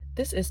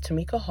This is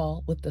Tamika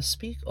Hall with the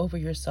Speak Over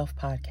Yourself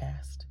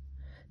podcast.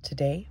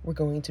 Today, we're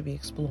going to be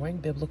exploring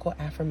biblical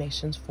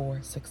affirmations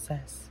for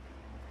success.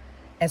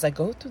 As I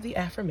go through the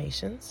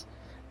affirmations,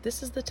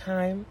 this is the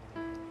time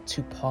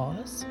to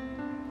pause,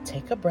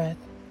 take a breath,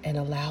 and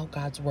allow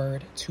God's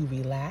word to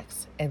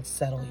relax and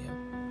settle you.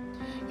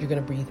 You're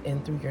going to breathe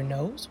in through your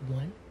nose,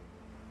 1,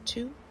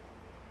 2,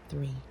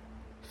 3,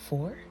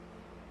 4,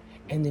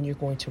 and then you're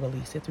going to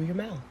release it through your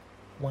mouth,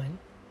 1,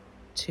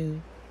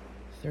 2,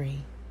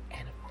 3,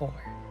 and 4.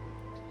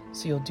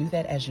 So you'll do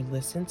that as you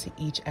listen to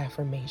each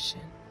affirmation.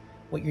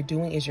 What you're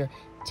doing is you're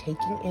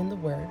taking in the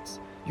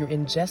words, you're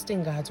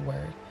ingesting God's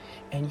word,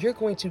 and you're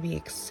going to be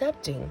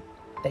accepting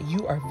that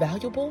you are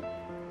valuable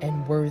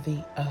and worthy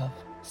of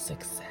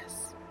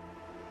success.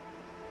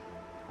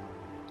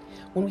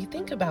 When we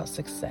think about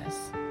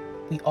success,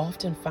 we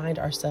often find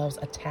ourselves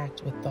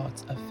attacked with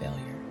thoughts of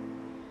failure.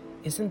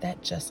 Isn't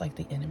that just like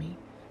the enemy?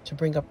 To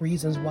bring up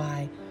reasons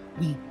why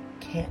we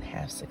can't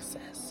have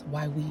success,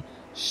 why we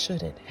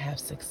shouldn't have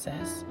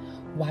success,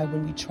 why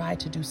when we tried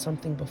to do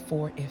something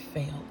before it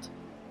failed.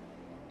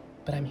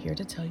 But I'm here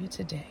to tell you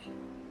today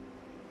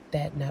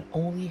that not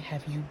only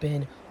have you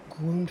been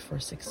groomed for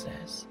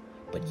success,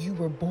 but you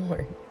were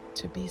born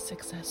to be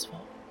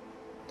successful.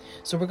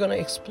 So we're going to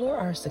explore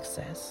our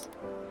success,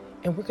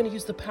 and we're going to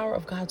use the power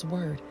of God's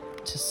word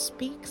to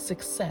speak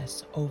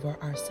success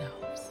over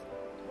ourselves.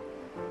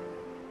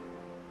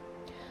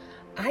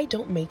 I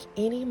don't make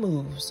any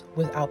moves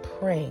without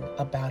praying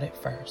about it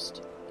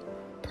first.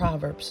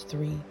 Proverbs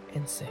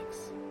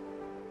 3:6.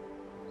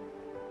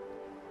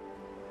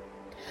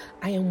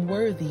 I am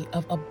worthy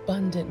of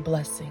abundant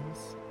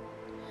blessings.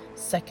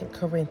 2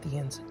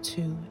 Corinthians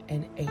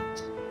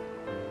 2:8.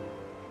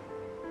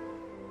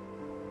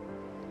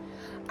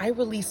 I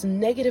release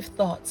negative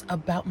thoughts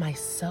about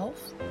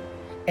myself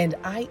and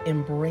I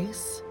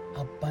embrace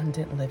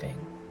abundant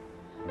living.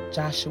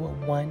 Joshua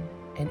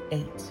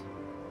 1:8.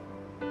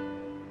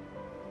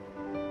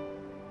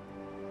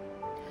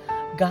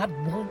 God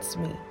wants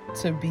me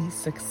to be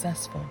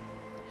successful.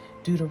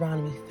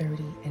 Deuteronomy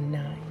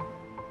 30:9.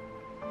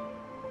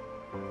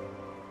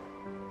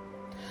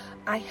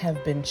 I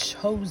have been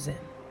chosen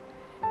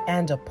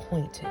and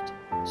appointed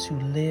to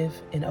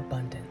live in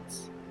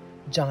abundance.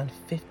 John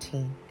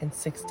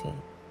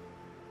 15:16.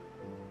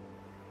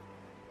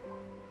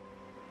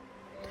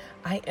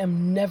 I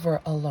am never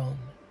alone.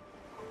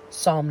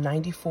 Psalm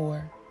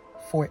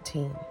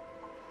 94:14.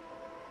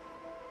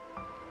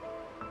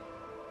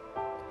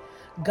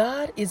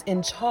 God is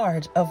in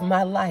charge of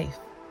my life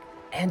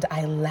and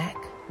I lack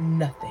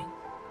nothing.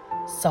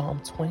 Psalm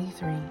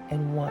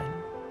 23:1.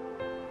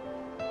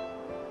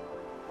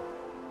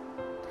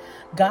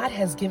 God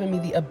has given me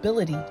the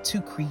ability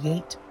to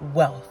create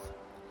wealth.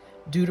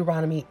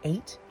 Deuteronomy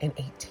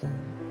 8:18.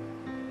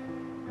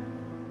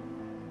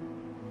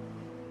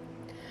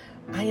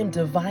 I am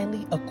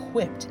divinely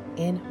equipped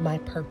in my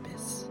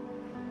purpose.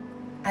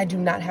 I do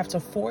not have to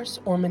force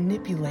or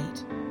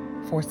manipulate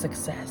for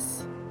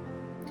success,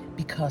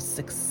 because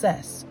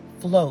success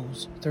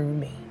flows through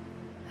me.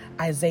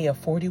 Isaiah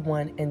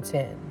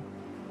 41:10.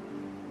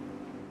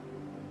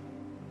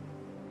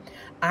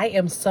 I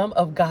am some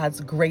of God's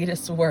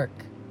greatest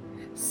work.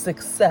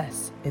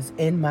 Success is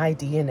in my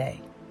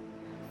DNA.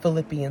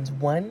 Philippians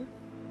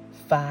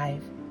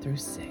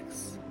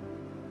 1:5-6.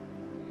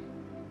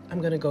 I'm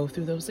going to go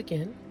through those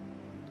again.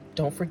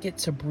 Don't forget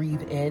to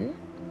breathe in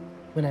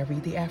when I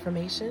read the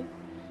affirmation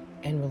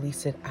and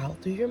release it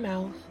out through your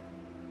mouth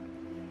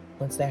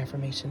once the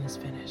affirmation is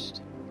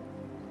finished.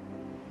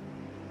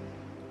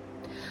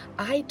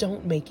 I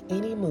don't make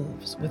any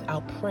moves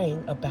without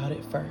praying about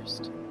it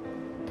first.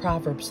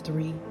 Proverbs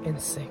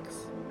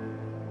 3:6.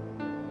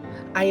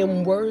 I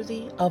am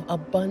worthy of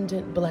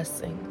abundant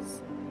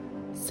blessings.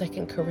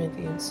 2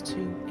 Corinthians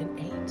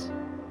 2:8.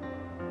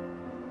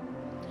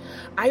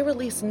 I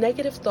release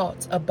negative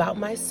thoughts about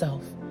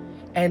myself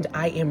and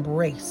I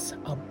embrace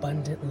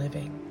abundant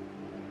living.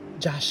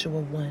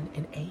 Joshua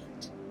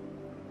 1:8.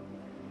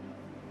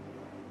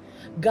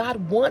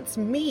 God wants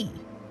me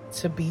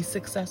to be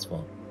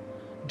successful.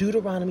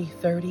 Deuteronomy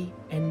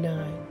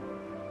 30:9.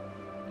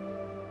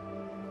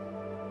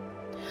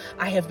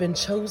 I have been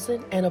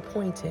chosen and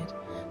appointed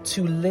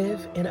to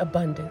live in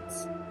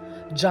abundance.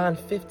 John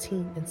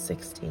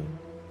 15:16.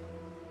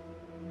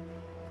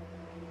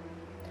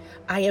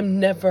 I am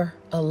never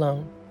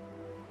alone.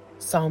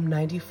 Psalm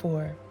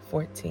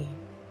 94:14.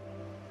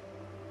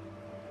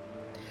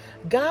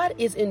 God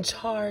is in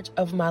charge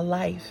of my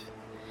life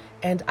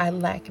and I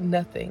lack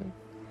nothing.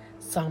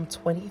 Psalm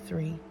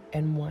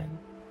 23:1.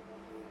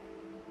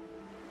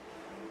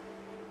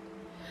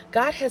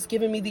 God has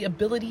given me the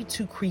ability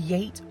to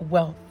create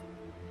wealth.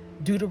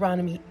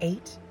 Deuteronomy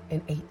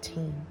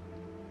 8:18.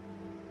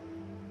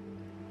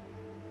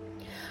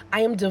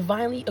 I am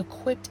divinely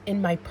equipped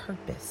in my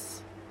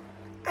purpose.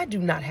 I do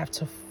not have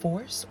to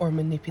force or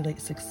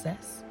manipulate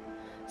success.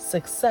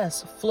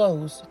 Success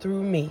flows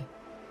through me.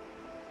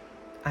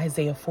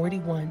 Isaiah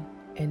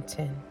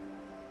 41:10.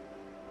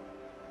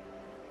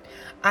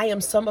 I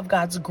am some of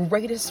God's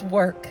greatest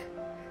work.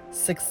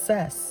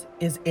 Success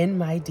is in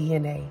my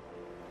DNA.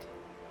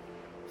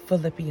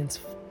 Philippians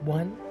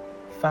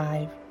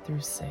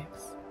 1:5-6.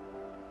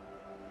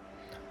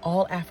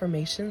 All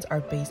affirmations are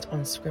based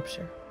on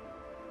scripture.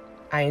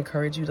 I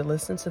encourage you to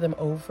listen to them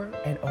over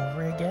and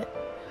over again.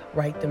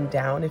 Write them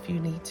down if you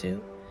need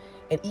to,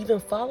 and even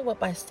follow up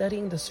by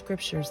studying the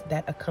scriptures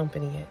that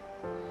accompany it.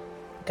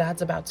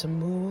 God's about to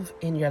move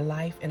in your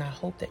life, and I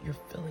hope that you're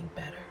feeling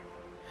better.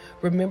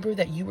 Remember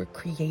that you were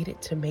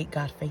created to make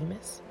God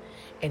famous,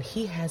 and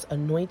He has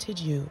anointed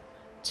you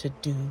to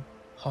do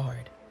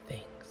hard.